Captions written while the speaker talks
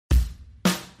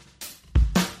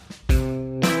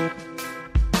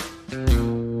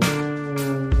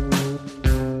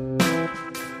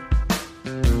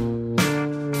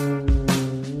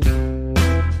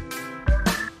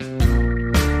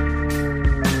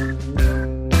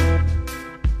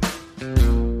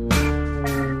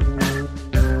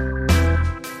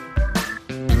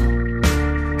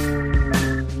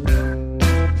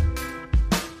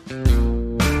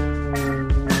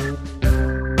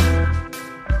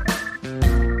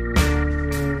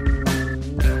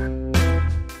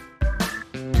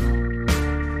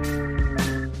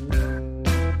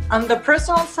On the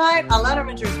personal side, a lot of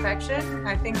introspection.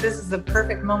 I think this is the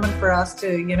perfect moment for us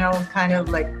to, kind of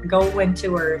like go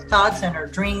into our thoughts and our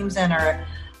dreams and our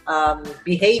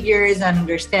behaviors and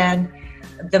understand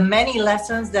the many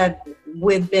lessons that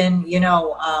we've been,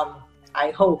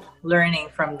 I hope, learning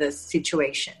from this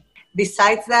situation.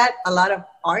 Besides that, a lot of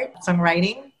art,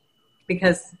 songwriting,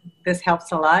 because this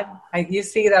helps a lot. You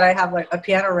see that I have like a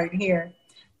piano right here.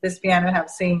 This piano have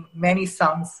seen many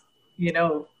songs,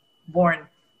 born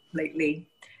lately.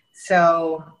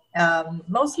 So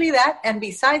mostly that. And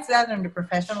besides that, on the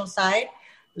professional side,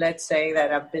 let's say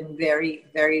that I've been very,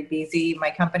 very busy.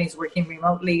 My company's working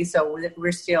remotely, so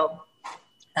we're still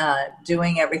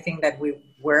doing everything that we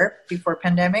were before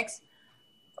pandemics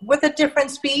with a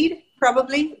different speed,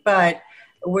 probably, but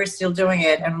we're still doing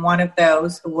it. And one of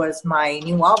those was my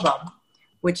new album,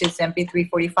 which is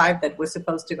MP345, that was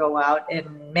supposed to go out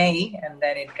in May, and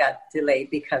then it got delayed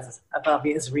because of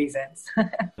obvious reasons.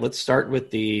 Let's start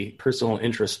with the personal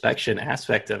introspection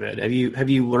aspect of it. Have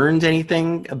you learned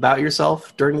anything about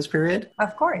yourself during this period?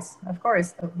 Of course.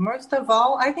 Most of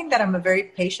all, I think that I'm a very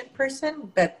patient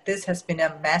person, but this has been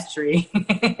a mastery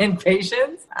in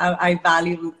patience. I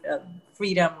value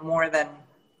freedom more than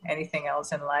anything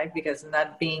else in life, because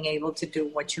not being able to do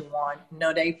what you want,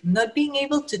 not being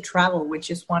able to travel, which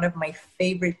is one of my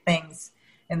favorite things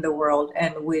in the world,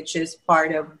 and which is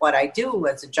part of what I do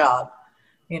as a job,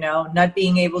 not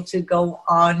being able to go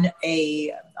on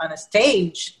a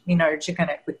stage in order to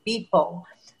connect with people.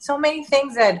 So many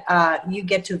things that you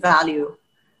get to value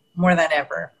more than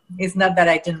ever. It's not that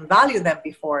I didn't value them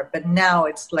before, but now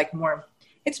it's like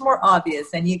it's more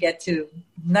obvious, and you get to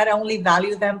not only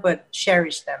value them, but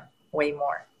cherish them way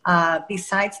more.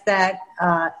 Besides that,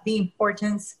 the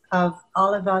importance of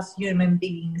all of us human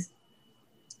beings,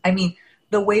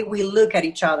 the way we look at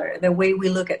each other, the way we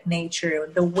look at nature,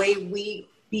 the way we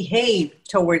behave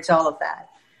towards all of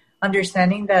that.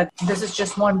 Understanding that this is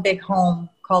just one big home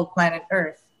called planet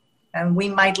Earth. And we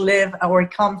might live or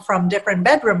come from different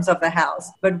bedrooms of the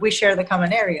house, but we share the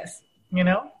common areas,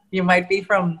 You might be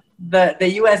from the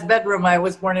U.S. bedroom. I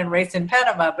was born and raised in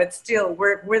Panama, but still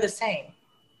we're the same,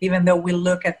 even though we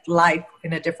look at life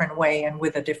in a different way and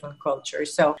with a different culture.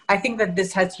 So I think that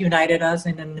this has united us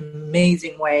in an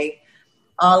amazing way.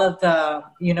 All of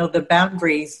the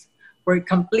boundaries were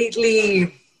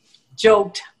completely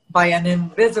joked by an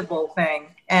invisible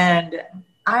thing. And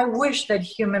I wish that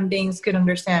human beings could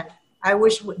understand. I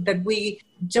wish that we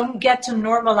don't get to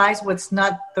normalize what's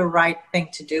not the right thing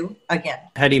to do again.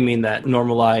 How do you mean that?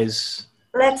 Normalize?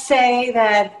 Let's say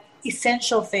that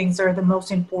essential things are the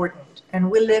most important. And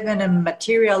we live in a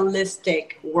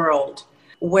materialistic world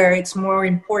where it's more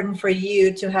important for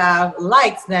you to have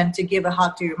likes than to give a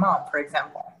hug to your mom, for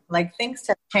example. Like, things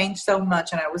have changed so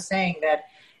much. And I was saying that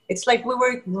it's like we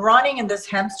were running in this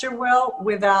hamster wheel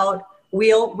without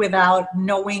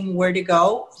knowing where to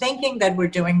go, thinking that we're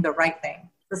doing the right thing.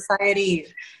 Society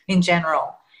in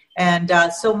general. And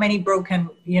so many broken,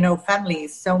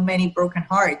 families, so many broken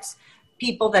hearts,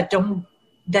 people that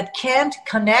can't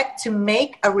connect to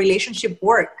make a relationship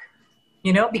work,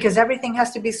 because everything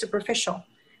has to be superficial.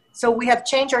 So we have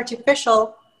changed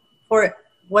artificial for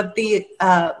the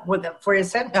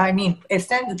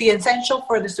essential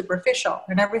for the superficial,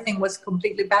 and everything was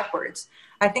completely backwards.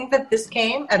 I think that this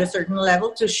came at a certain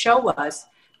level to show us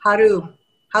how to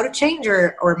change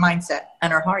our mindset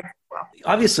and our heart.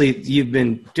 Obviously, you've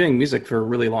been doing music for a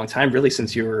really long time, really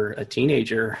since you were a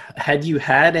teenager. Had you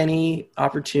had any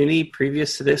opportunity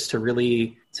previous to this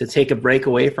to take a break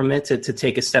away from it, to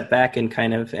take a step back and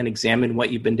and examine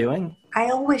what you've been doing?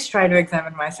 I always try to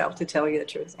examine myself, to tell you the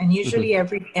truth. And usually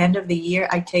every end of the year,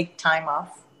 I take time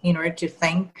off in order to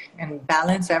think and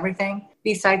balance everything.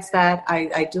 Besides that,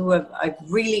 I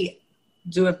really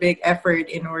do a big effort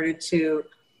in order to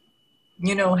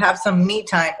have some me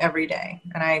time every day.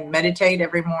 And I meditate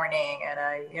every morning. And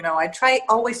I try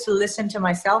always to listen to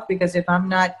myself, because if I'm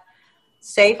not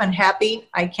safe and happy,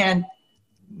 I can't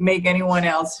make anyone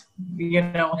else,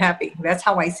 happy. That's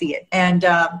how I see it. And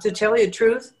to tell you the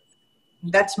truth,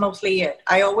 that's mostly it.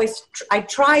 I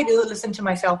try to listen to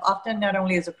myself often, not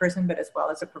only as a person, but as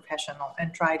well as a professional,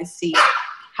 and try to see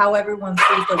how everyone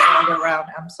sees the world around.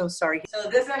 I'm so sorry. So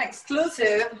this is an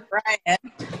exclusive, Ryan.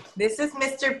 This is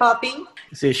Mr. Puppy.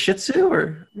 Is he a Shih Tzu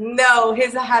or? No,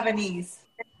 he's a Havanese.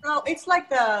 No, it's like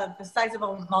the size of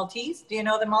a Maltese. Do you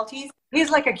know the Maltese? He's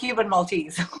like a Cuban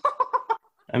Maltese.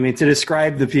 To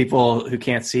describe the people who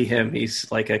can't see him,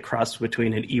 he's like a cross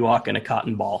between an Ewok and a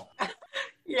cotton ball.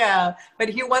 Yeah, but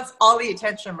he wants all the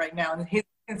attention right now.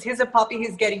 Since he's a puppy,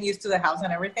 he's getting used to the house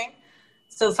and everything.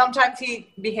 So sometimes he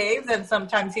behaves and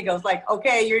sometimes he goes like,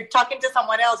 okay, you're talking to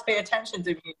someone else, pay attention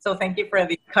to me. So thank you for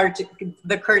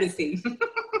the courtesy.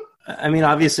 I mean,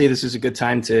 obviously this is a good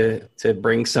time to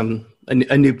bring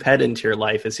a new pet into your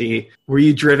life. Were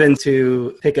you driven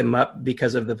to pick him up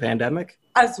because of the pandemic?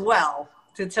 As well.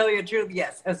 To tell you the truth,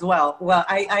 yes, as well. Well,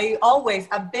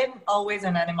 I've been always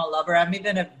an animal lover. I'm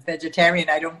even a vegetarian.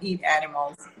 I don't eat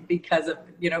animals because of,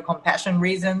 compassion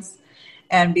reasons.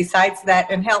 And besides that,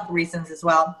 and health reasons as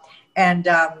well. And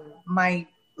my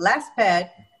last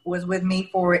pet was with me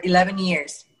for 11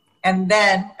 years. And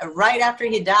then right after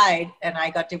he died and I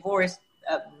got divorced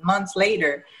months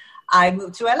later, I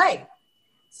moved to LA.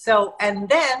 So, and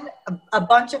then a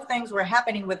bunch of things were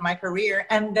happening with my career.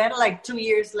 And then like 2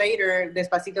 years later,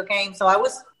 Despacito came. So I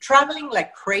was traveling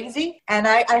like crazy. And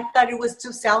I thought it was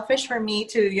too selfish for me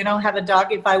to, have a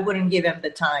dog if I wouldn't give him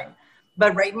the time.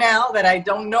 But right now that I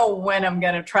don't know when I'm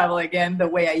going to travel again the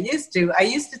way I used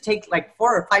to take like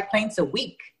 4 or 5 planes a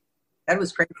week. That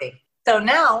was crazy. So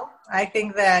now I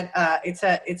think that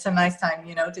it's a nice time,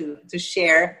 to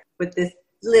share with this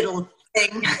little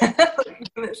thing,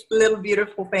 this little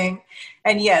beautiful thing.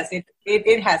 And yes,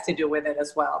 it has to do with it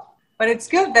as well. But it's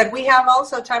good that we have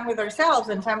also time with ourselves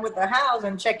and time with the house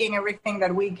and checking everything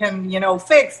that we can,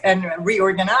 fix and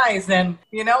reorganize and,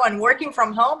 and working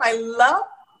from home. I love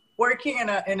working in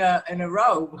a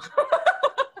robe.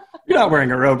 You're not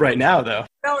wearing a robe right now, though.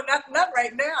 No, not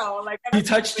right now. Like you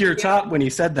touched your top when you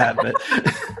said that, but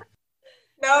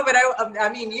no. But I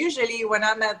mean, usually when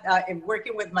I'm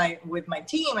working with my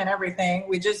team and everything,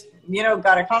 we just get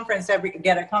a conference every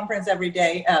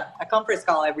day, a conference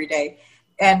call every day,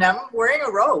 and I'm wearing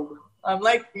a robe. I'm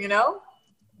like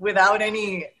without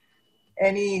any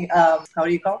how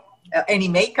do you call any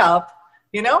makeup,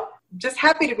 Just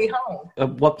happy to be home. At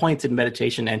what point did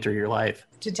meditation enter your life?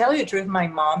 To tell you the truth, my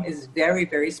mom is very,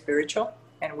 very spiritual.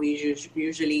 And we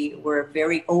usually were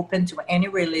very open to any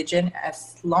religion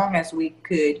as long as we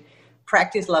could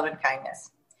practice love and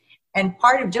kindness. And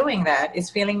part of doing that is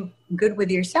feeling good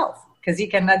with yourself. Because you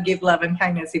cannot give love and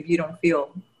kindness if you don't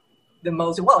feel the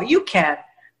most. Well, you can,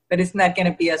 but it's not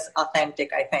going to be as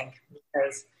authentic, I think.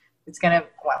 Because it's going to,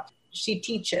 she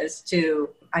teaches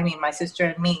my sister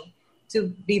and me, to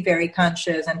be very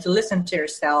conscious and to listen to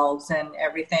yourselves and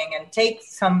everything and take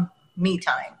some me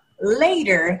time.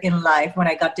 Later in life, when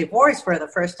I got divorced for the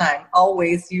first time,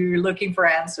 always you're looking for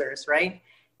answers, right?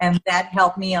 And that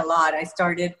helped me a lot. I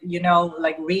started,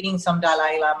 like reading some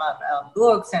Dalai Lama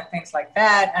books and things like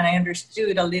that. And I understood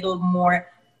with a little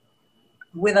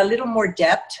more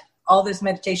depth, all this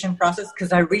meditation process,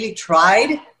 because I really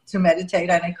tried to meditate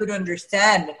and I couldn't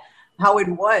understand how it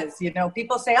was.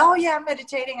 People say, oh yeah, I'm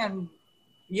meditating, and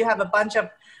you have a bunch of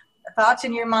thoughts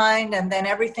in your mind and then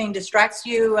everything distracts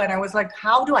you. And I was like,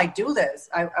 how do I do this?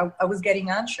 I was getting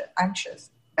anxious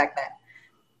back then.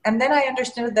 And then I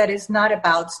understood that it's not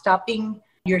about stopping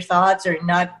your thoughts or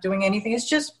not doing anything. It's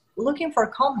just looking for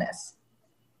calmness.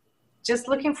 Just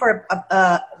looking for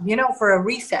for a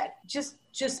reset.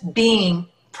 Just being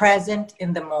present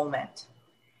in the moment.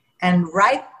 And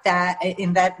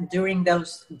during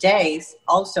those days,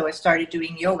 also I started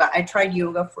doing yoga. I tried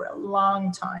yoga for a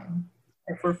long time,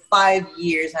 for 5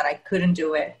 years, and I couldn't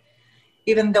do it.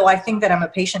 Even though I think that I'm a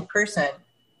patient person,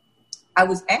 I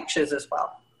was anxious as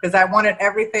well because I wanted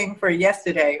everything for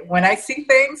yesterday. When I see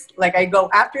things, like I go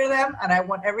after them and I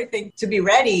want everything to be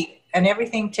ready, and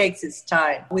everything takes its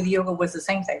time. With yoga was the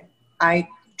same thing. I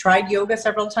tried yoga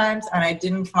several times and I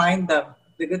didn't find the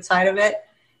good side of it.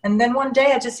 And then one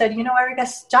day I just said, Erica,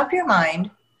 stop your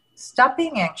mind. Stop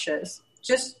being anxious.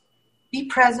 Just be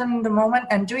present in the moment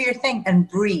and do your thing and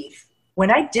breathe.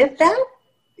 When I did that,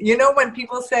 when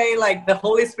people say like the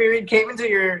Holy Spirit came into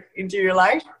your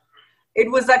life,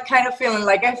 it was that kind of feeling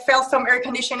like I felt some air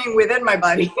conditioning within my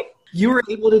body. You were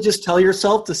able to just tell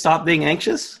yourself to stop being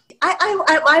anxious? I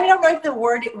don't know if the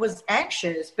word was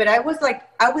anxious, but I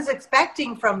was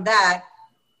expecting from that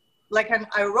like an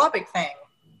aerobic thing.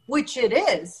 Which it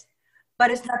is,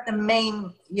 but it's not the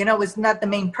main, it's not the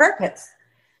main purpose.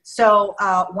 So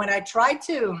when I try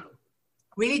to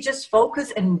really just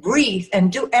focus and breathe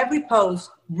and do every pose,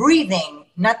 breathing,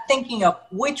 not thinking of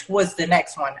which was the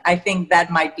next one, I think that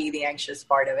might be the anxious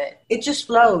part of it. It just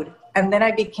flowed. And then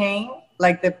I became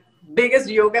like the biggest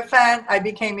yoga fan. I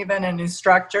became even an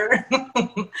instructor.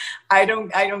 I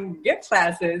don't give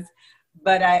classes,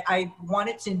 but I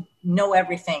wanted to know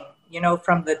everything,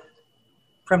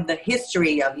 from the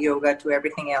history of yoga to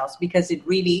everything else, because it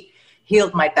really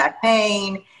healed my back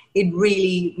pain. It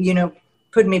really,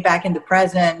 put me back in the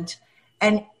present.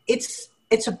 And it's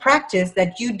it's a practice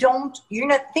that you're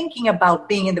not thinking about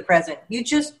being in the present.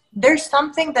 There's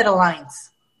something that aligns,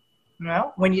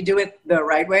 when you do it the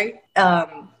right way.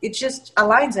 It just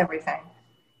aligns everything.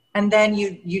 And then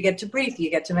you get to breathe, you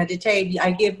get to meditate.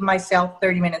 I give myself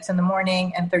 30 minutes in the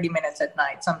morning and 30 minutes at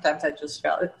night. Sometimes I just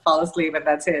fall asleep and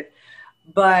that's it.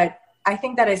 But I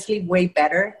think that I sleep way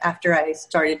better after I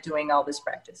started doing all these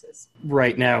practices.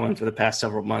 Right now and for the past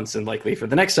several months, and likely for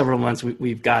the next several months,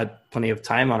 we've got plenty of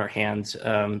time on our hands.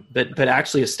 But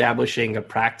actually establishing a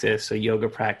practice, a yoga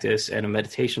practice and a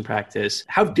meditation practice,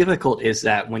 how difficult is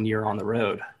that when you're on the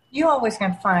road? You always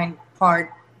can find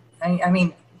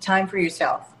time for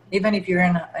yourself. Even if you're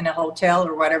in a hotel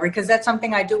or whatever, because that's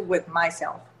something I do with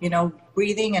myself,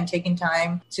 breathing and taking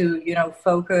time to,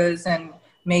 focus and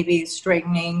maybe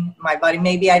straightening my body.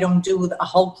 Maybe I don't do a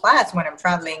whole class when I'm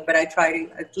traveling, but I try to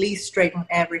at least straighten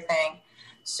everything.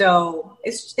 So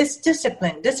it's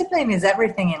discipline. Discipline is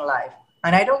everything in life.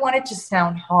 And I don't want it to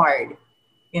sound hard,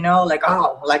 like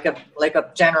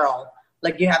a general,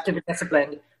 like you have to be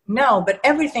disciplined. No, but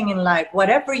everything in life,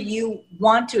 whatever you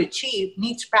want to achieve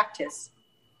needs practice.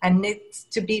 And needs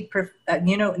to be,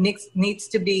 needs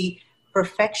to be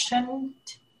perfection.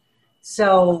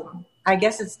 So I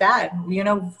guess it's that,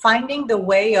 finding the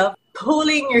way of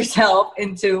pulling yourself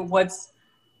into what's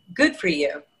good for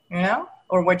you,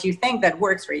 or what you think that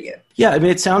works for you. Yeah,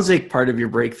 it sounds like part of your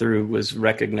breakthrough was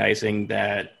recognizing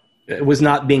that it was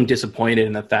not being disappointed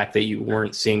in the fact that you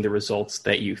weren't seeing the results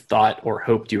that you thought or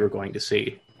hoped you were going to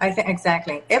see. I think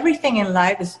exactly. Everything in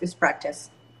life is practice.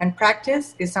 And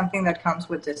practice is something that comes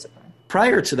with discipline.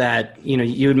 Prior to that,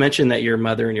 you had mentioned that your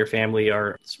mother and your family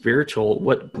are spiritual.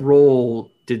 What role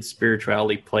did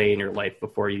spirituality play in your life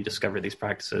before you discovered these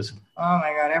practices? Oh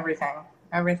my God, everything.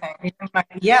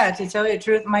 To tell you the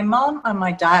truth, my mom and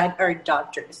my dad are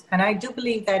doctors. And I do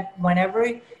believe that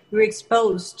whenever you're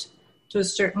exposed to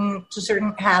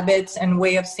certain habits and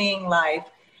way of seeing life,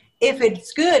 if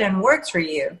it's good and works for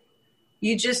you,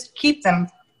 you just keep them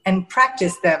and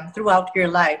practice them throughout your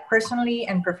life, personally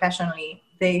and professionally.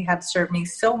 They have served me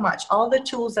so much. All the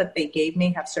tools that they gave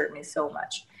me have served me so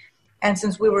much. And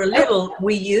since we were little,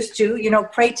 we used to,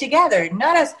 pray together,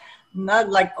 not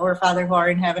like our Father who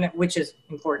art in heaven, which is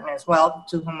important as well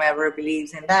to whomever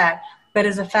believes in that, but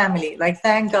as a family, like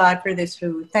thank God for this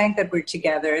food, thank that we're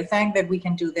together, thank that we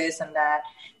can do this and that,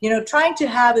 trying to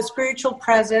have a spiritual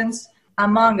presence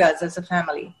among us as a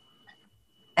family.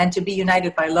 And to be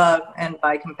united by love and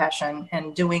by compassion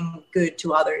and doing good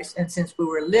to others. And since we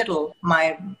were little,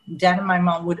 my dad and my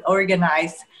mom would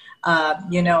organize,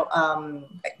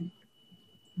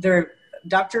 their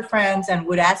doctor friends and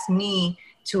would ask me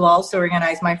to also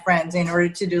organize my friends in order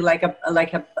to do like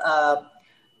a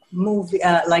movie,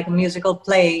 like a musical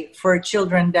play for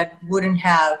children that wouldn't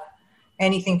have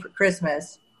anything for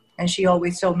Christmas. And she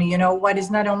always told me, what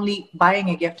is not only buying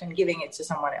a gift and giving it to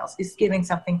someone else, it's giving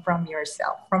something from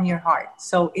yourself, from your heart.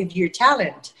 So if your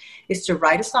talent is to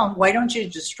write a song, why don't you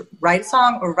just write a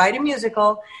song or write a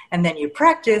musical and then you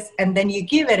practice and then you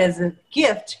give it as a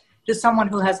gift to someone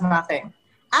who has nothing.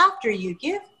 After you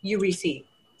give, you receive.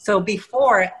 So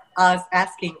before us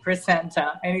asking for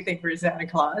anything for Santa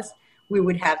Claus, we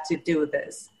would have to do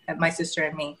this, my sister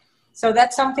and me. So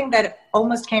that's something that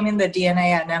almost came in the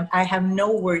DNA, and I have no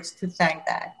words to thank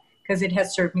that because it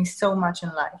has served me so much in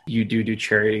life. You do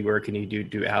charity work and you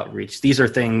do outreach. These are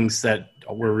things that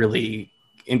were really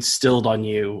instilled on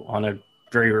you on a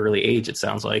very early age, it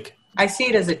sounds like. I see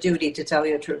it as a duty, to tell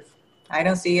you the truth. I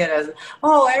don't see it as,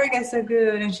 Erica's so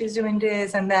good and she's doing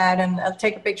this and that and I'll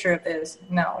take a picture of this.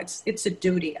 No, it's a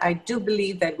duty. I do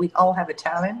believe that we all have a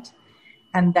talent,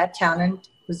 and that talent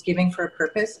was given for a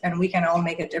purpose, and we can all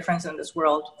make a difference in this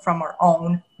world from our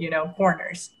own,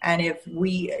 corners. And if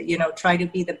we, try to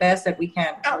be the best that we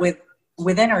can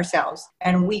within ourselves,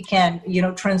 and we can,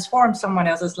 transform someone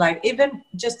else's life, even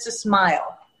just a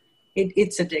smile,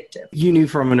 it's addictive. You knew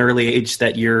from an early age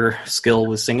that your skill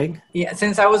was singing? Yeah,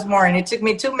 since I was born. It took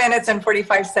me 2 minutes and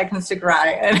 45 seconds to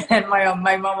cry. And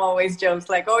my mom always jokes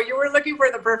like, you were looking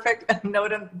for the perfect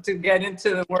note to get into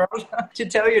the world. To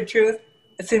tell you the truth,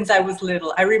 since I was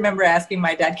little, I remember asking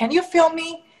my dad, can you film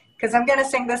me? Because I'm going to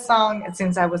sing this song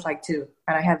since I was like 2.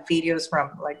 And I have videos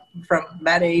from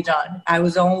that age on. I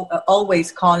was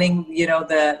always calling,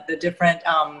 the different,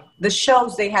 the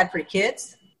shows they had for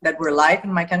kids that were live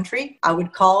in my country. I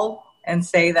would call and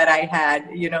say that I had,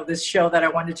 this show that I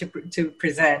wanted to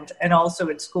present, and also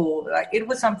at school. Like, it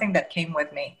was something that came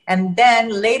with me. And then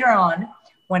later on,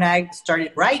 when I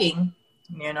started writing,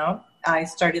 I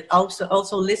started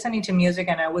also listening to music,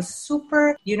 and I was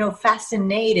super,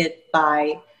 fascinated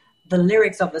by the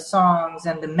lyrics of the songs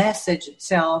and the message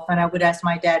itself. And I would ask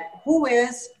my dad, who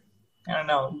is, I don't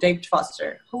know, David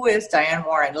Foster? Who is Diane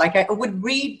Warren? Like I would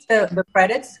read the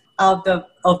credits of the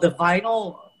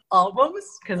vinyl albums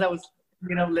because I was,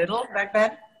 little back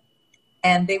then.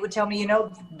 And they would tell me,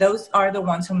 those are the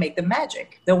ones who make the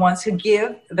magic, the ones who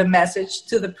give the message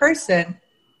to the person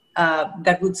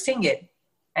that would sing it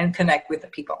and connect with the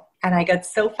people. And I got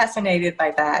so fascinated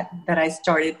by that I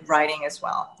started writing as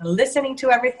well, listening to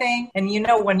everything. And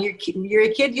when you're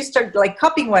a kid, you start like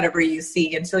copying whatever you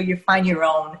see until you find your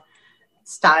own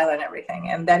style and everything.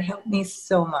 And that helped me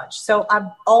so much. So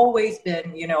I've always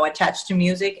been, attached to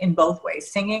music in both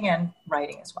ways, singing and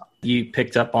writing as well. You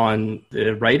picked up on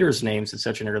the writers' names at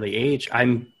such an early age.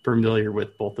 I'm familiar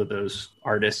with both of those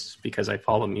artists because I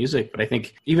follow music. But I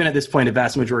think even at this point, a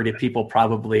vast majority of people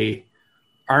probably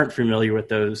aren't familiar with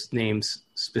those names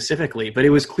specifically. But it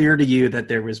was clear to you that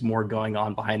there was more going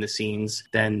on behind the scenes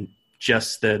than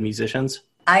just the musicians.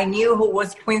 I knew who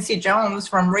was Quincy Jones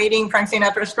from reading Frank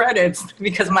Sinatra's credits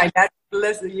because my dad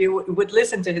would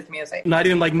listen to his music. Not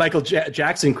even like Michael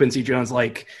Jackson Quincy Jones,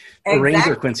 like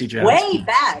arranger Quincy Jones. Way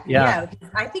back. Yeah.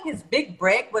 I think his big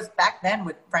break was back then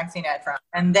with Frank Sinatra.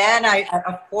 And then I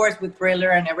of course, with Thriller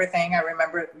and everything, I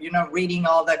remember, reading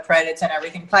all the credits and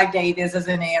everything. Clive Davis as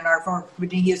an A&R for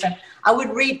Whitney Houston. I would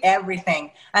read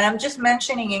everything. And I'm just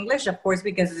mentioning English, of course,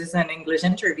 because this is an English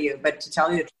interview. But to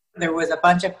tell you the truth, there was a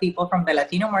bunch of people from the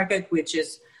Latino market, which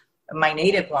is my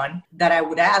native one, that I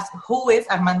would ask, who is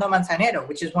Armando Manzanero,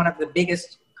 which is one of the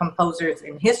biggest composers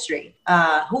in history?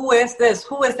 Who is this?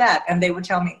 Who is that? And they would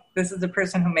tell me, this is the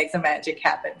person who makes the magic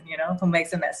happen, who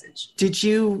makes a message. Did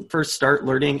you first start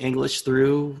learning English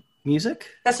through music?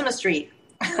 Sesame Street.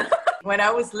 When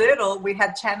I was little, we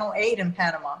had Channel 8 in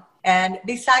Panama. And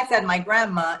besides that, my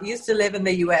grandma used to live in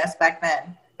the U.S. back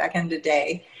in the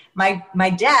day. My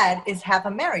dad is half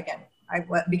American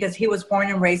because he was born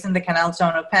and raised in the Canal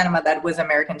Zone of Panama. That was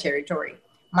American territory.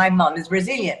 My mom is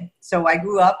Brazilian. So I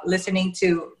grew up listening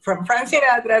from Frank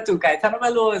Sinatra to Caetano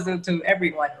Veloso to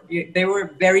everyone. They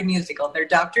were very musical. They're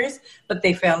doctors, but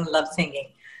they fell in love singing.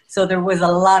 So there was a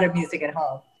lot of music at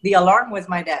home. The alarm was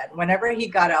my dad. Whenever he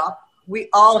got up, we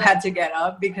all had to get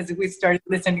up because we started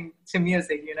listening to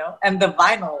music, and the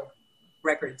vinyl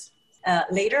records.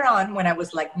 Later on, when I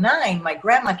was like 9, my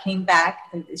grandma came back.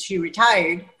 She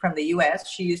retired from the U.S.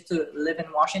 She used to live in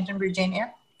Washington,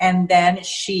 Virginia. And then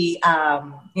she,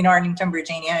 in Arlington,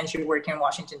 Virginia, and she worked in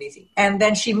Washington, D.C. And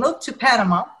then she moved to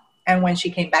Panama. And when she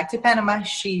came back to Panama,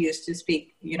 she used to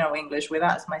speak, English with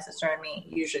us, my sister and me,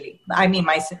 usually. I mean,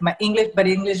 my English, but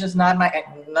English is not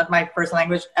my first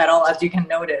language at all, as you can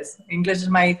notice. English is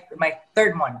my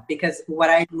third one, because what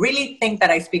I really think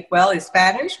that I speak well is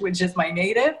Spanish, which is my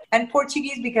native, and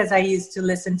Portuguese, because I used to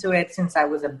listen to it since I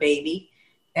was a baby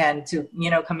and to,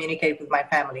 communicate with my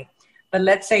family. But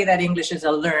let's say that English is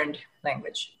a learned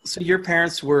language. So your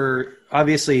parents were,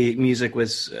 obviously music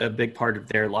was a big part of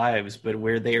their lives, but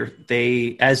were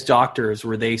they as doctors,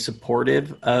 were they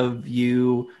supportive of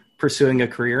you pursuing a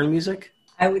career in music?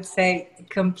 I would say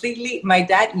completely. My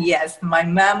dad, yes. My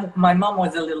mom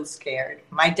was a little scared.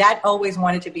 My dad always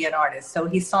wanted to be an artist, so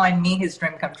he saw in me his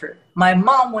dream come true. My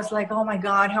mom was like, oh my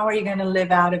God, how are you going to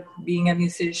live out of being a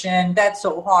musician? That's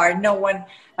so hard.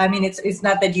 It's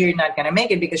not that you're not going to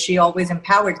make it, because she always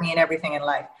empowered me in everything in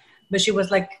life. But she was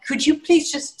like, could you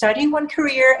please just study one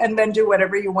career and then do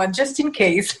whatever you want, just in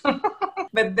case?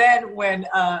 But then when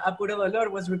Apuro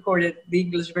Dolor was recorded, the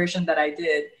English version that I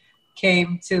did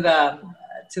came to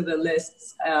the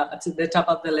lists, to the top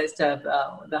of the list of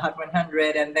the Hot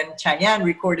 100. And then Chayanne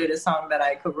recorded a song that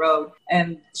I co-wrote.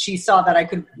 And she saw that I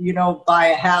could, buy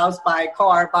a house, buy a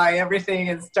car, buy everything,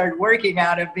 and start working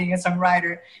out of being a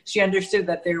songwriter. She understood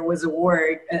that there was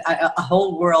a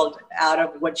whole world out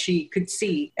of what she could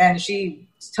see. And she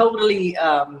totally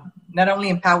not only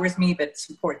empowers me, but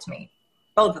supports me.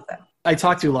 Both of them. I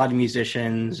talk to a lot of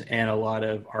musicians and a lot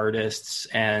of artists,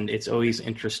 and it's always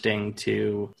interesting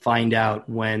to find out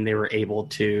when they were able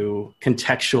to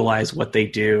contextualize what they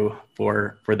do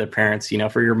for their parents.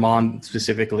 For your mom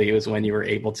specifically, it was when you were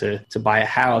able to buy a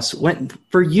house.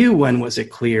 For you, when was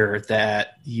it clear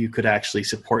that you could actually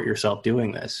support yourself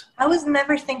doing this? I was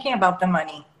never thinking about the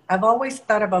money. I've always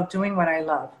thought about doing what I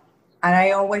love. And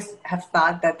I always have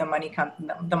thought that the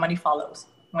money follows.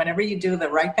 Whenever you do the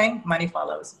right thing, money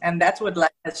follows. And that's what life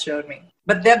has showed me.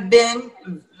 But there have been,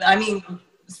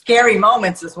 scary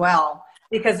moments as well,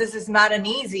 because this is not an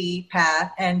easy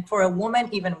path. And for a woman,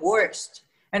 even worse.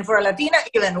 And for a Latina,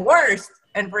 even worse.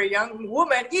 And for a young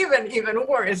woman, even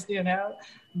worse,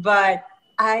 But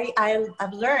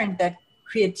I've learned that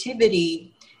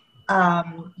creativity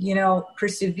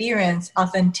perseverance,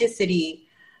 authenticity,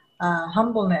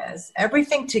 humbleness,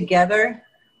 everything together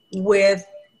with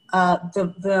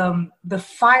the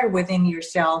fire within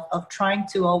yourself of trying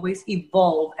to always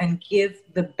evolve and give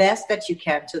the best that you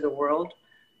can to the world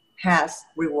has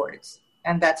rewards.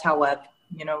 And that's how I've,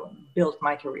 built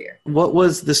my career. What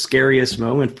was the scariest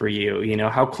moment for you?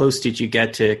 How close did you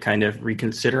get to kind of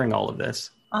reconsidering all of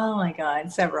this? Oh my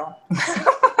God, several.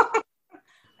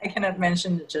 I cannot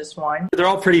mention just one. They're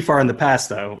all pretty far in the past,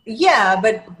 though. Yeah,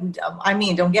 but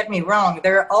don't get me wrong.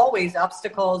 There are always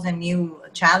obstacles and new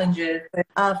challenges.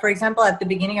 For example, at the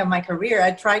beginning of my career,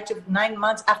 I tried to 9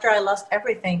 months after I lost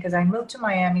everything, because I moved to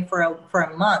Miami for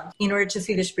a month in order to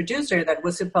see this producer that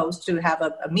was supposed to have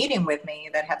a meeting with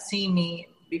me, that have seen me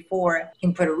before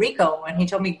in Puerto Rico. And he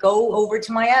told me, go over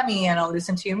to Miami and I'll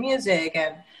listen to your music.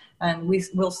 And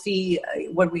we'll see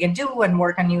what we can do and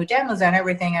work on new demos and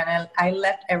everything. And I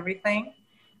left everything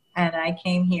and I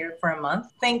came here for a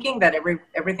month thinking that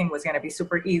everything was going to be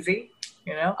super easy.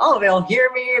 They'll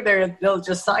hear me, they'll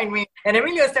just sign me, and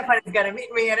Emilio Estefan is going to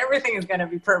meet me and everything is going to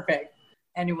be perfect.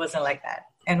 And it wasn't like that.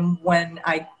 And when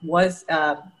I was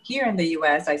here in the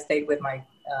U.S., I stayed with my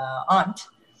aunt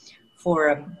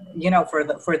for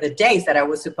the days that I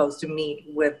was supposed to meet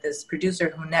with this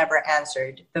producer who never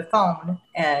answered the phone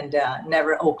and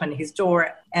never opened his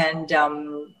door. And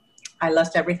I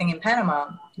lost everything in Panama.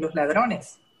 Los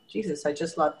ladrones. Jesus, I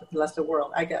just lost the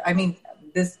world.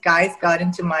 This guys got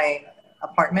into my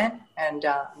apartment and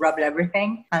robbed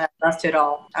everything, and I lost it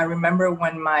all. I remember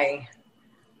when my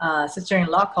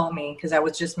sister-in-law called me, because I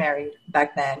was just married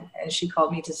back then, and she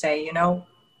called me to say,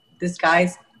 this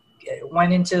guy's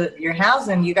went into your house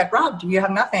and you got robbed. You have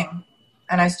nothing.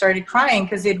 And I started crying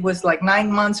because it was like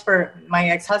 9 months for my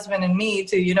ex-husband and me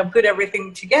to, put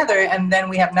everything together. And then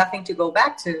we have nothing to go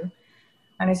back to.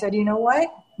 And I said, you know what?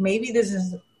 Maybe this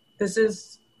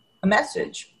is a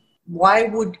message. Why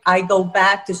would I go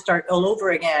back to start all over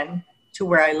again to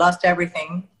where I lost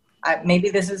everything?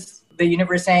 Maybe this is the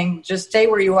universe saying, just stay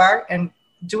where you are and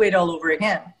do it all over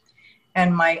again.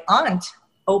 And my aunt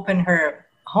opened her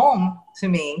home to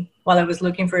me while I was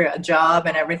looking for a job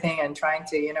and everything and trying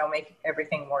to, make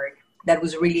everything work. That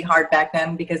was really hard back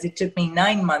then because it took me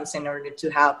 9 months in order to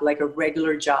have like a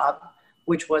regular job,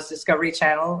 which was Discovery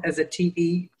Channel as a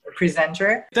TV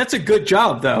presenter. That's a good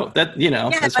job though. That,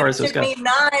 as far as those go. It took me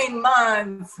 9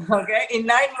 months. Okay. In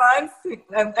 9 months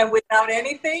and without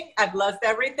anything, I've lost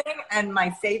everything. And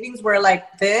my savings were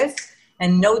like this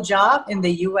and no job in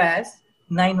the US.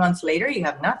 9 months later, you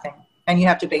have nothing. And you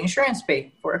have to pay insurance,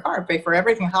 pay for a car, pay for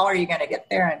everything. How are you going to get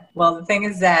there? And well, the thing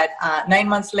is that 9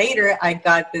 months later, I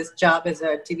got this job as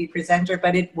a TV presenter,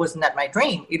 but it was not my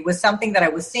dream. It was something that I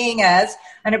was seeing as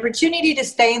an opportunity to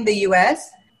stay in the U.S.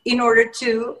 in order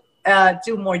to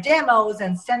do more demos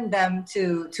and send them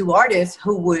to artists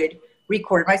who would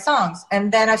record my songs.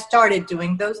 And then I started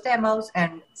doing those demos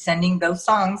and sending those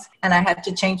songs. And I had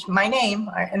to change my name,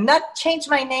 and not change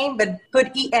my name, but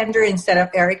put E. Ender instead of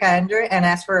Erica Ender and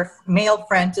ask for a male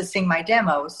friend to sing my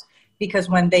demos. Because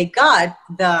when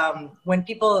when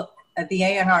people at the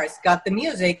A&Rs got the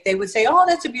music, they would say, oh,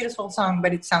 that's a beautiful song,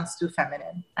 but it sounds too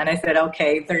feminine. And I said,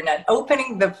 okay, if they're not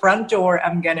opening the front door,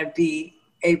 I'm going to be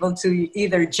able to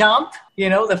either jump,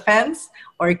 the fence,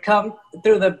 or come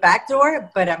through the back door,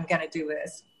 but I'm going to do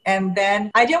this. And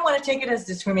then I didn't want to take it as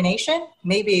discrimination.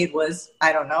 Maybe it was,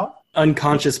 I don't know.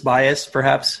 Unconscious bias,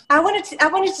 perhaps? I wanted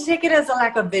to take it as a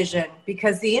lack of vision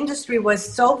because the industry was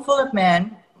so full of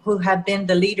men who have been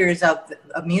the leaders of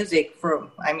music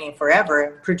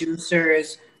forever.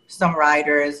 Producers,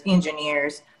 songwriters,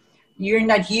 engineers. You're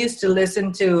not used to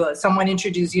listen to someone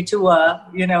introduce you to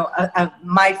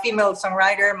my female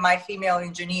songwriter, my female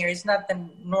engineer. It's not the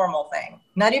normal thing.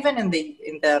 Not even in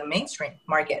the mainstream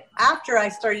market. After I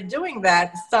started doing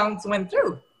that, songs went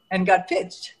through and got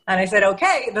pitched. And I said,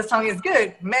 okay, the song is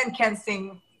good. Men can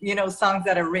sing, songs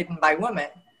that are written by women.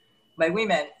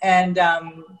 And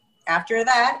after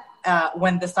that,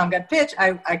 when the song got pitched,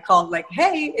 I called like,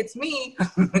 hey, it's me.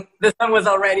 The song was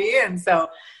already in, so...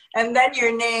 And then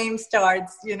your name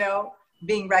starts,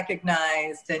 being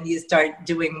recognized and you start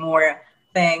doing more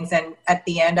things. And at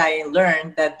the end, I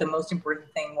learned that the most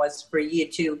important thing was for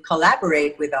you to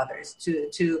collaborate with others,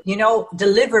 to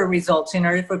deliver results in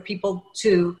order for people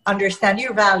to understand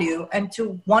your value and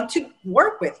to want to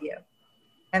work with you.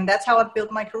 And that's how I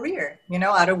built my career,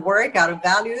 out of work, out of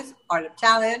values, out of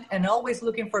talent, and always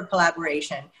looking for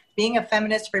collaboration. Being a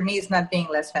feminist for me is not being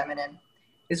less feminine.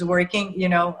 is working,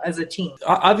 as a team.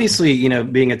 Obviously,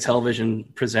 being a television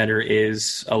presenter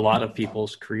is a lot of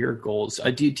people's career goals.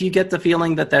 Do you get the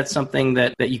feeling that that's something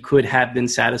that you could have been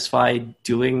satisfied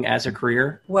doing as a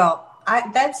career? Well,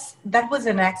 that was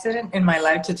an accident in my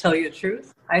life, to tell you the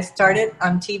truth. I started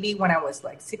on TV when I was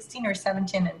like 16 or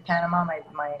 17 in Panama,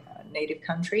 my native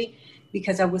country,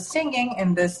 because I was singing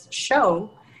in this show,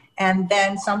 and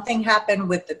then something happened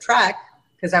with the track,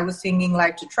 because I was singing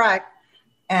live to track,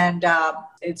 and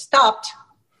it stopped,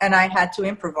 and I had to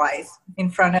improvise in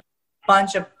front of a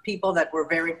bunch of people that were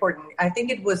very important. I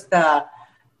think it was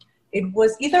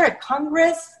either a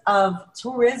Congress of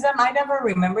Tourism. I never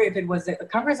remember if it was a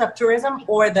Congress of Tourism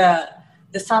or the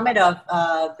summit of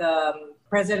the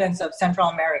presidents of Central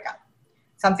America,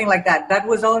 something like that. That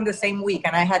was all in the same week,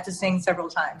 and I had to sing several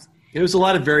times. It was a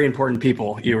lot of very important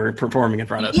people you were performing in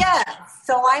front of. Yeah,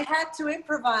 so I had to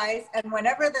improvise, and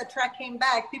whenever the track came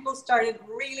back, people started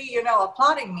really,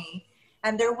 applauding me.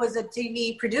 And there was a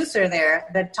TV producer there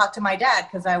that talked to my dad,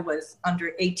 because I was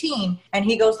under 18, and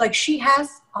he goes like, she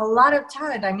has a lot of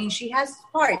talent. I mean, she has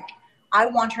spark. I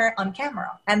want her on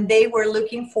camera. And they were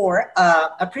looking for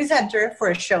a presenter for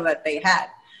a show that they had.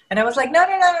 And I was like, no.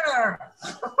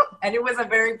 And it was a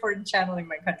very important channel in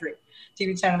my country.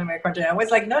 TV channel in my country. I was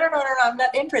like, no, I'm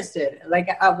not interested. Like,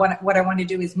 what I want to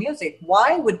do is music.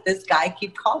 Why would this guy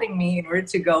keep calling me in order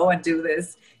to go and do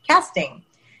this casting?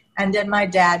 And then my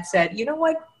dad said, you know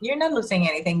what? You're not losing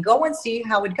anything. Go and see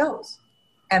how it goes.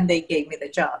 And they gave me the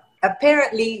job.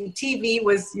 Apparently, TV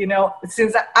was,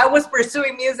 since I was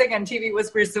pursuing music and TV was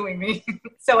pursuing me.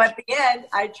 So at the end,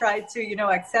 I tried to,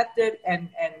 accept it and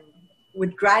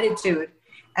with gratitude.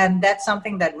 And that's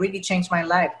something that really changed my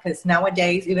life, because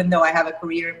nowadays, even though I have a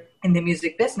career in the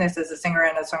music business as a singer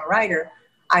and a songwriter,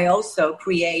 I also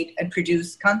create and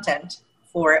produce content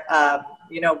for,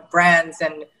 brands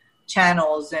and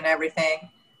channels and everything,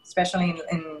 especially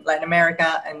in Latin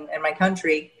America and my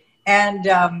country. And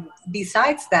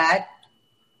besides that,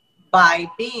 by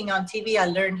being on TV, I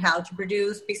learned how to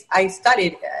produce. I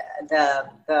studied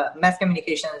the mass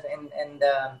communications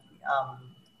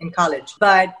in college,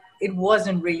 but it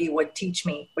wasn't really what teach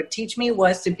me. What teach me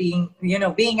was to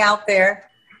being out there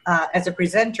as a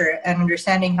presenter and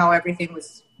understanding how everything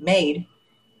was made.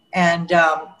 And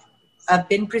I've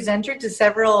been presenter to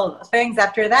several things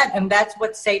after that, and that's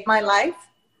what saved my life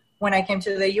when I came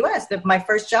to the U.S. My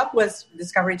first job was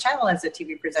Discovery Channel as a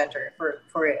TV presenter for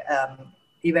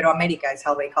Iberoamerica, is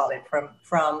how they call it,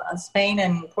 from Spain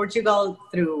and Portugal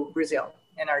through Brazil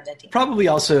and Argentina. Probably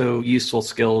also useful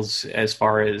skills as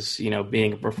far as,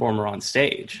 being a performer on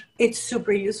stage. It's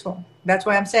super useful. That's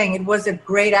why I'm saying it was a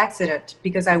great accident,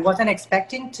 because I wasn't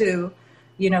expecting to,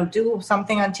 do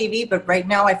something on TV. But right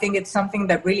now I think it's something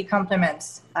that really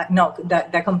complements,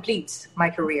 that completes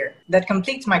my career. That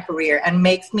completes my career and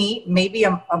makes me maybe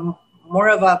a more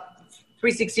of a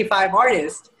 365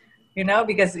 artist,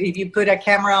 because if you put a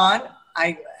camera on,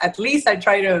 I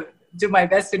try to do my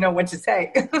best to know what to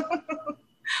say.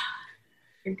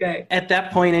 Okay. At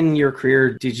that point in your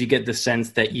career, did you get the sense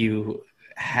that you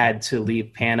had to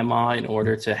leave Panama in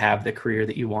order to have the career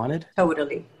that you wanted?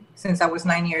 Totally. Since I was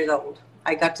 9 years old,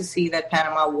 I got to see that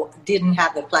Panama didn't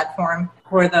have the platform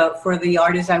for the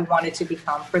artist I wanted to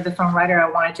become, for the songwriter I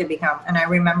wanted to become. And I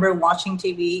remember watching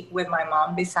TV with my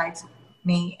mom besides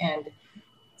me and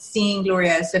seeing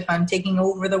Gloria Estefan taking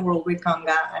over the world with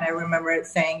conga. And I remember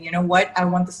saying, you know what? I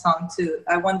want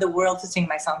the world to sing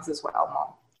my songs as well,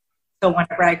 Mom. So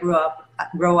whenever I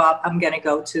grow up, I'm going to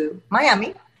go to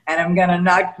Miami and I'm going to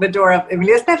knock the door of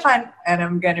Emilia Estefan, and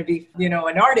I'm going to be, an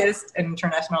artist, an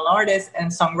international artist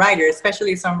and songwriter,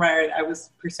 especially songwriter. I was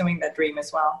pursuing that dream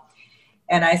as well.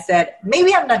 And I said,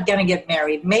 maybe I'm not going to get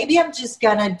married. Maybe I'm just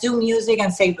going to do music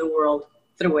and save the world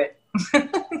through it.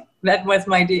 That was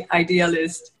my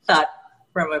idealist thought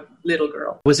from a little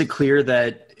girl. Was it clear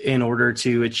that in order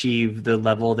to achieve the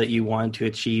level that you wanted to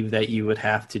achieve, that you would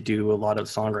have to do a lot of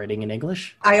songwriting in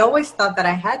English? I always thought that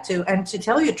I had to. And to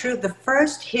tell you the truth, the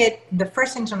first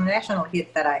international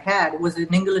hit that I had was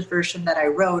an English version that I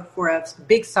wrote for a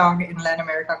big song in Latin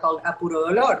America called A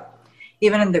Puro Dolor.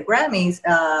 Even in the Grammys,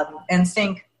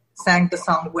 NSYNC sang the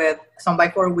song with Son by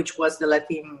Four, which was the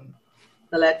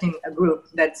Latin group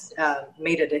that's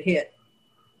made it a hit.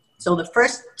 So the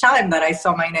first time that I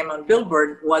saw my name on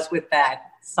Billboard was with that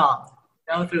song,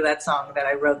 through that song that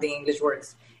I wrote the English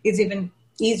words. It's even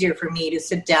easier for me to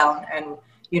sit down and,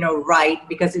 write,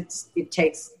 because it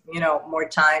takes, more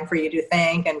time for you to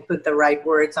think and put the right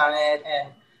words on it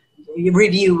and you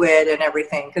review it and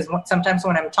everything. Because sometimes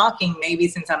when I'm talking, maybe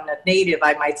since I'm not native,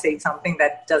 I might say something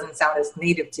that doesn't sound as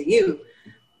native to you.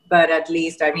 but at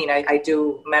least, I mean, I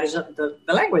do manage the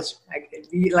language.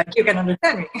 Like you can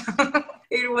understand me.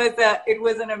 It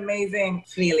was an amazing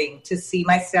feeling to see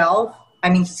myself. I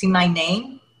mean, to see my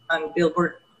name on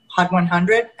Billboard Hot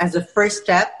 100 as a first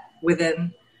step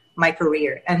within my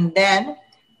career. And then,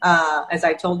 as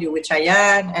I told you, with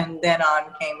Chayanne, and then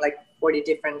on came like 40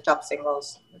 different top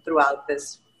singles throughout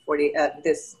this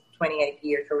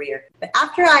 28-year career. But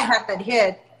after I had that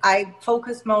hit, I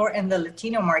focused more in the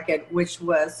Latino market, which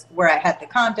was where I had the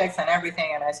contacts and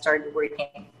everything, and I started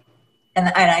working. And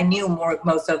I knew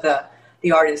most of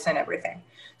the artists and everything.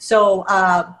 So,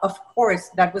 of course,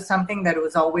 that was something that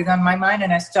was always on my mind.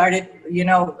 And I started,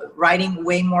 writing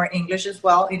way more English as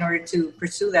well in order to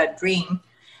pursue that dream.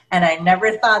 And I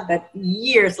never thought that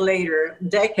years later,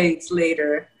 decades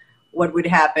later, what would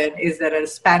happen is that a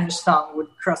Spanish song would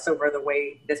cross over the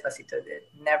way Despacito did.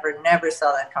 Never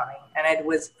saw that coming. And it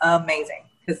was amazing,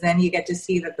 because then you get to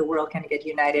see that the world can get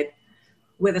united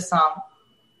with a song,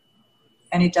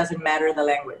 and it doesn't matter the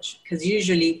language. Because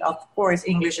usually, of course,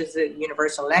 English is a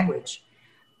universal language.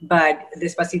 But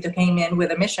Despacito came in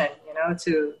with a mission,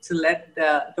 to let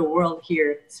the world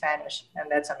hear Spanish. And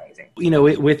that's amazing.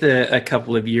 With a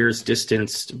couple of years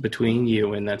distanced between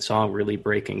you and that song really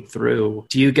breaking through,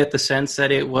 do you get the sense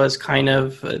that it was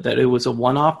that it was a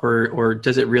one-off, or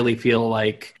does it really feel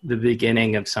like the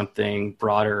beginning of something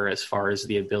broader as far as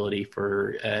the ability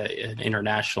for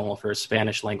for a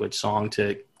Spanish language song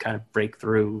to kind of break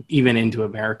through even into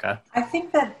America? I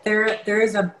think that there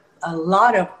is a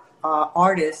lot of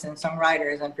artists and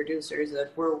songwriters and producers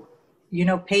that were,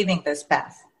 paving this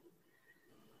path.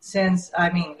 Since,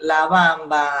 La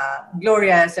Bamba,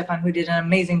 Gloria Estefan, who did an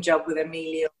amazing job with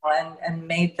Emilio and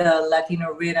made the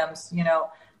Latino rhythms,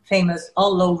 famous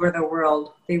all over the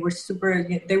world. They were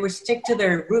stick to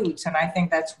their roots, and I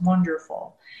think that's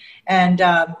wonderful. And,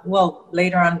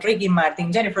 later on, Ricky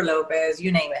Martin, Jennifer Lopez,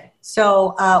 you name it.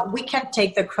 So we can't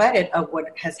take the credit of what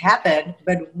has happened,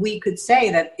 but we could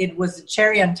say that it was a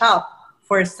cherry on top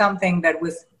for something that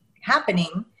was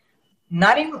happening,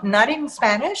 not in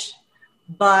Spanish,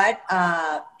 but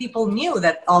people knew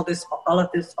that all of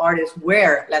these artists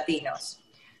were Latinos.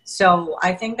 So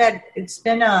I think that it's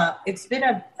been a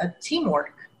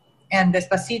teamwork, and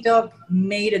Despacito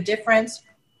made a difference.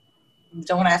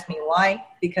 Don't ask me why,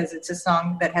 because it's a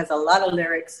song that has a lot of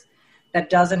lyrics that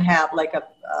doesn't have like a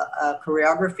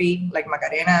choreography like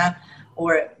Macarena,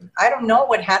 or I don't know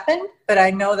what happened, but I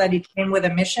know that it came with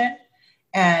a mission.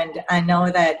 And I know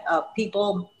that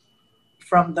people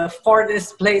from the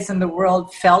farthest place in the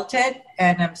world felt it.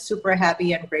 And I'm super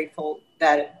happy and grateful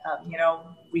that,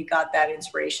 we got that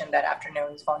inspiration that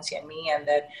afternoon, Fonsi and me, and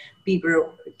that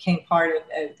Bieber became part of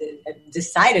it,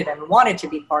 decided and wanted to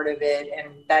be part of it, and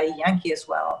Daddy Yankee as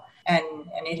well. And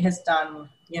it has done,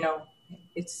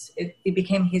 it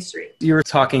became history. You were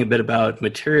talking a bit about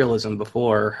materialism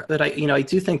before, but I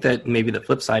do think that maybe the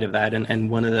flip side of that, and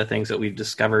one of the things that we've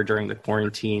discovered during the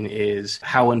quarantine is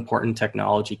how important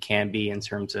technology can be in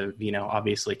terms of,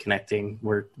 obviously connecting.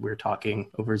 We're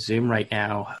talking over Zoom right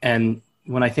now. And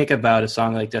when I think about a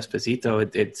song like Despacito,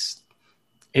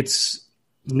 it's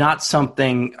not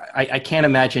something, I can't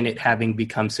imagine it having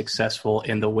become successful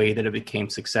in the way that it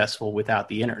became successful without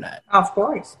the internet. Of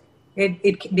course.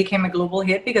 It became a global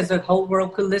hit because the whole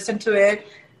world could listen to it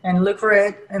and look for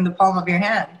it in the palm of your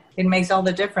hand. It makes all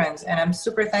the difference. And I'm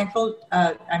super thankful.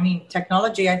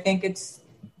 Technology, I think it's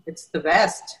the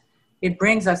best. It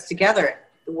brings us together.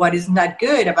 What is not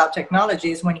good about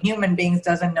technology is when human beings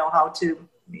doesn't know how to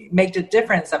make the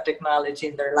difference of technology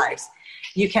in their lives.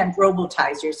 You can't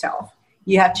robotize yourself.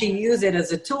 You have to use it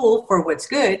as a tool for what's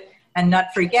good and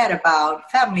not forget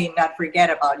about family, not forget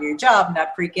about your job,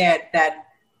 not forget that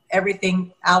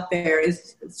everything out there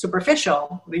is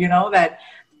superficial, that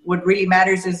what really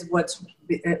matters is what's,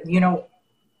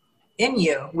 in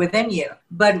you, within you.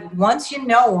 But once you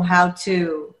know how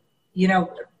to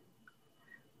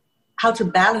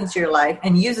balance your life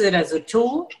and use it as a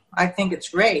tool, I think it's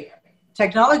great.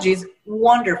 Technology is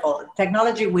wonderful.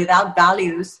 Technology without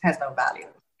values has no value.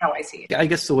 How I see it. I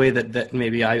guess the way that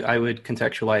maybe I would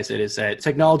contextualize it is that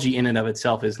technology in and of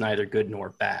itself is neither good nor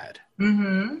bad.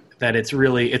 Mm-hmm. That it's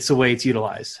the way it's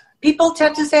utilized. People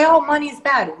tend to say, oh, money's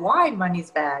bad. Why money's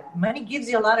bad? Money gives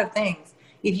you a lot of things.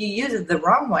 If you use it the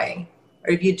wrong way,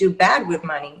 or if you do bad with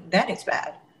money, then it's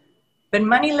bad. But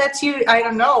money lets you,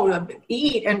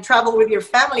 eat and travel with your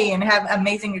family and have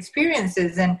amazing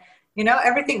experiences and,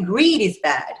 everything. Greed is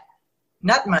bad,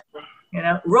 not money.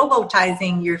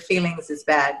 Robotizing your feelings is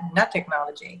bad, not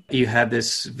technology. You've had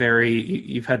this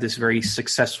very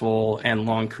successful and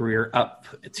long career up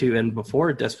to and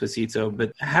before Despacito,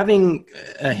 but having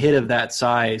a hit of that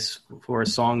size for a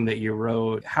song that you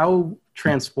wrote, how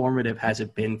transformative has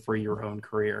it been for your own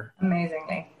career?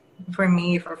 Amazingly. For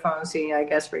me, for Fonsi, I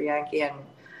guess for Yankee, and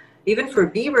even for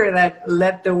Bieber, that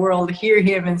let the world hear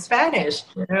him in Spanish.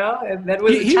 That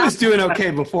was he was doing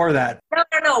okay before that.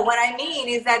 No. What I mean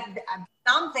is that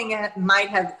something might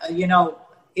have,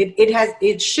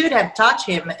 it should have touched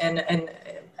him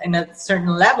in a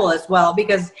certain level as well,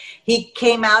 because he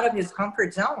came out of his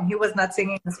comfort zone. He was not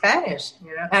singing in Spanish,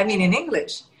 in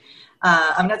English.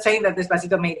 I'm not saying that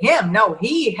Despacito made him. No,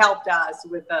 he helped us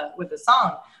with the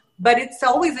song. But it's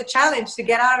always a challenge to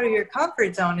get out of your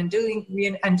comfort zone and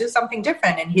do something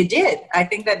different. And he did. I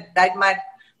think that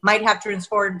might have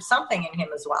transformed something in him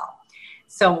as well.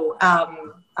 So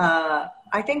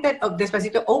I think that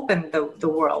Despacito opened the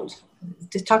world.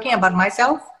 Just talking about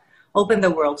myself, opened the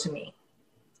world to me.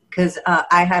 Because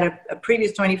I had a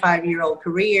previous 25-year-old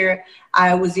career.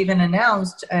 I was even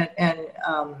announced and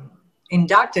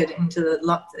inducted into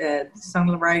the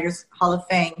Songwriters Hall of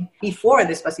Fame before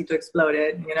Despacito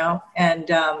exploded, and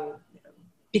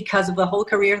because of the whole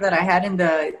career that I had in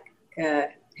the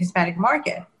Hispanic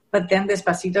market. But then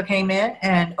Despacito came in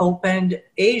and opened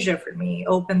Asia for me,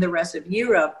 opened the rest of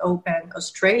Europe, opened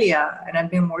Australia, and I've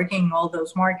been working in all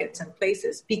those markets and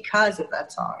places because of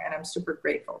that song, and I'm super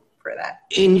grateful for that.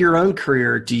 In your own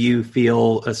career, do you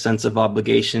feel a sense of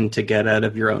obligation to get out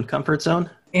of your own comfort zone?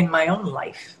 In my own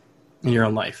life. In your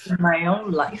own life? In my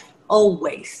own life,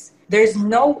 always. There's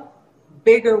no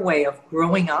bigger way of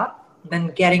growing up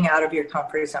than getting out of your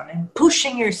comfort zone and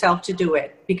pushing yourself to do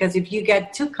it. Because if you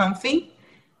get too comfy,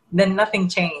 then nothing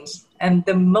changed. And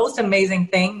the most amazing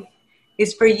thing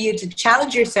is for you to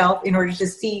challenge yourself in order to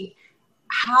see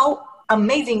how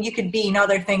amazing you could be in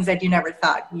other things that you never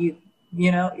thought you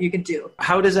could do.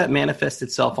 How does that manifest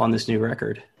itself on this new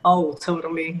record? Oh,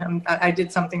 totally. I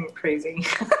did something crazy.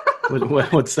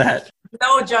 What's that?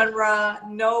 No genre.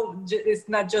 No, it's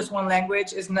not just one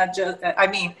language. It's not just,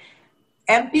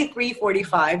 MP3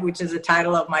 45, which is the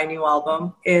title of my new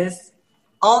album, is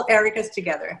all Ericas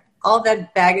together. All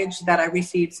that baggage that I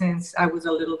received since I was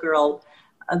a little girl,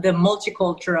 the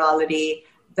multiculturality,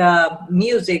 the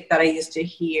music that I used to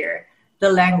hear,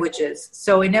 the languages.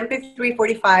 So in MP3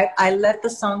 45, I let the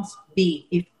songs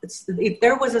be. If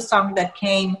there was a song that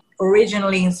came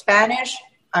originally in Spanish,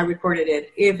 I recorded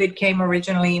it. If it came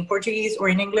originally in Portuguese or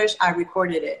in English, I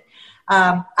recorded it.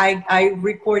 I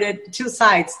recorded two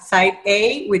sides. Side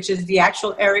A, which is the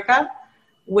actual Erica,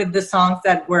 with the songs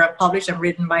that were published and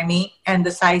written by me, and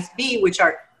the side B, which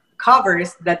are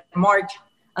covers that marked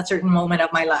a certain moment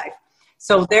of my life.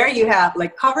 So there you have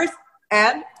like covers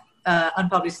and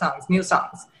unpublished songs, new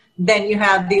songs. Then you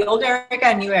have the old Erica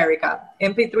and new Erica.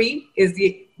 MP3 is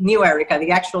the new Erica,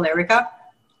 the actual Erica,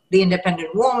 the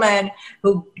independent woman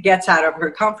who gets out of her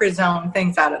comfort zone,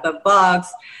 thinks out of the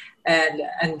box,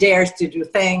 and dares to do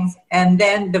things. And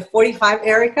then the 45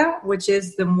 Erica, which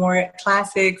is the more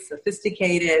classic,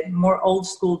 sophisticated, more old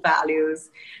school values.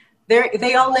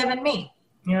 They all live in me,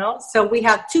 So we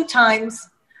have two times,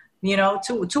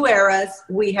 two eras.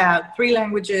 We have 3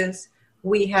 languages.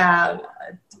 We have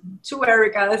 2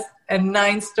 Ericas and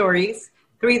 9 stories,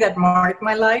 3 that marked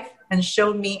my life and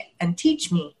showed me and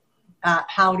teach me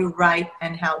how to write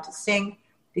and how to sing,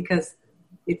 because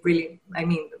it really,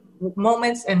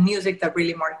 moments and music that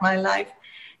really marked my life.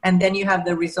 And then you have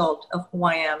the result of who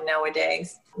I am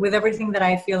nowadays with everything that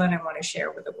I feel and I want to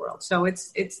share with the world. So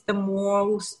it's the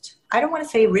most, I don't want to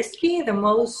say risky,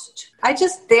 I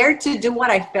just dared to do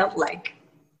what I felt like.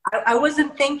 I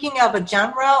wasn't thinking of a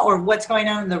genre or what's going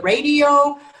on the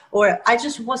radio, or I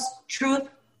just was truth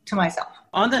to myself.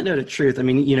 On that note of truth,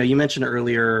 you mentioned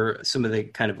earlier some of the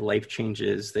kind of life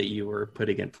changes that you were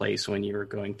putting in place when you were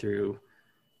going through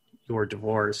your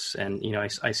divorce. And,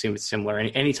 I assume it's similar.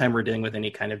 Anytime we're dealing with any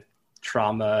kind of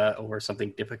trauma or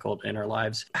something difficult in our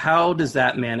lives, how does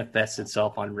that manifest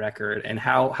itself on record? And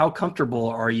how comfortable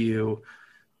are you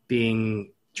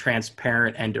being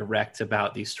transparent and direct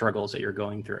about these struggles that you're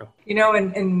going through?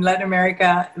 In Latin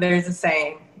America, there's a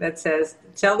saying that says,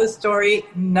 tell the story,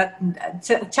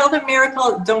 tell the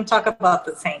miracle, don't talk about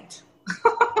the saint.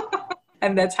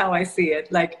 And that's how I see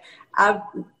it. Like, I've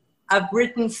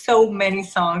written so many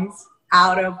songs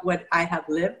out of what I have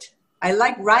lived. I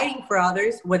like writing for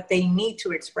others what they need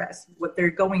to express, what they're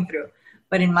going through.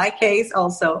 But in my case,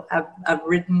 also, I've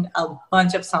written a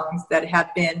bunch of songs that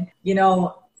have been,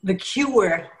 the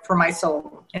cure for my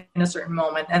soul in a certain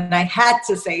moment. And I had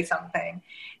to say something.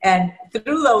 And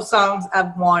through those songs,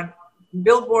 I've won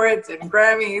billboards and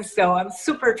Grammys. So I'm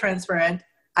super transparent.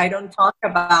 I don't talk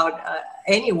about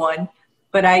anyone,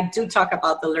 but I do talk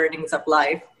about the learnings of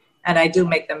life, and I do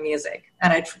make them music,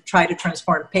 and I try to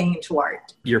transform pain to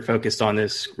art. You're focused on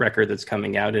this record that's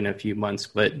coming out in a few months,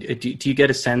 but do you get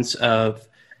a sense of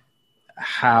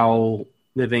how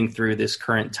living through this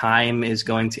current time is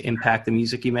going to impact the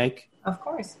music you make? Of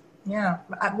course. Yeah.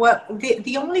 Well,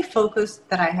 the only focus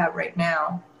that I have right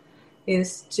now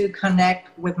is to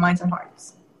connect with minds and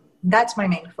hearts. That's my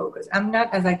main focus. I'm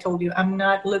not, as I told you, I'm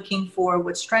not looking for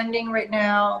what's trending right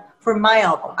now for my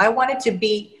album. I want it to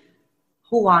be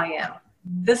who I am,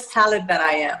 this talent that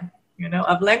I am,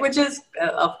 of languages,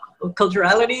 of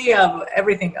culturality, of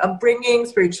everything, upbringing,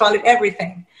 spirituality,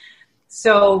 everything.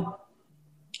 So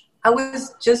I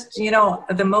was just,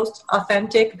 the most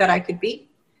authentic that I could be.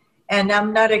 And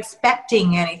I'm not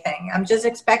expecting anything. I'm just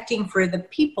expecting for the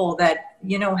people that,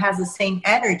 has the same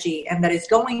energy and that is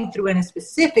going through in a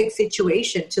specific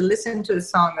situation to listen to a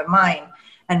song of mine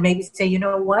and maybe say, you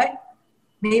know what?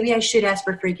 Maybe I should ask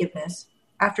for forgiveness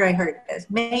after I heard this.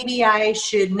 Maybe I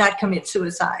should not commit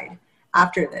suicide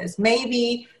after this.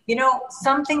 Maybe,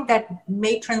 something that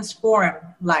may transform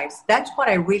lives. That's what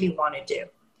I really want to do.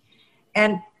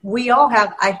 And we all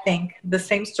have, I think, the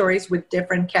same stories with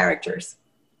different characters.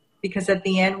 Because at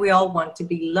the end, we all want to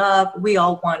be loved. We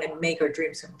all want to make our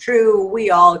dreams come true. We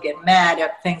all get mad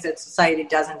at things that society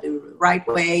doesn't do the right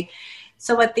way.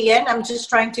 So at the end, I'm just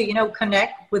trying to,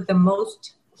 connect with the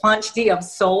most quantity of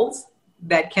souls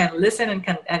that can listen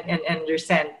and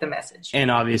understand the message. And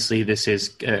obviously, this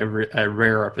is a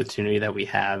rare opportunity that we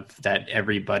have, that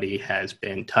everybody has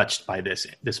been touched by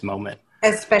this moment.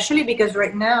 Especially because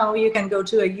right now you can go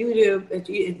to a YouTube,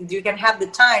 you can have the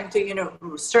time to,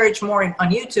 search more on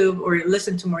YouTube or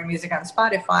listen to more music on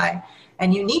Spotify,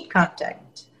 and you need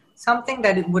content. Something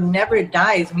that it would never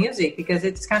die is music, because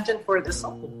it's content for the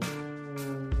soul.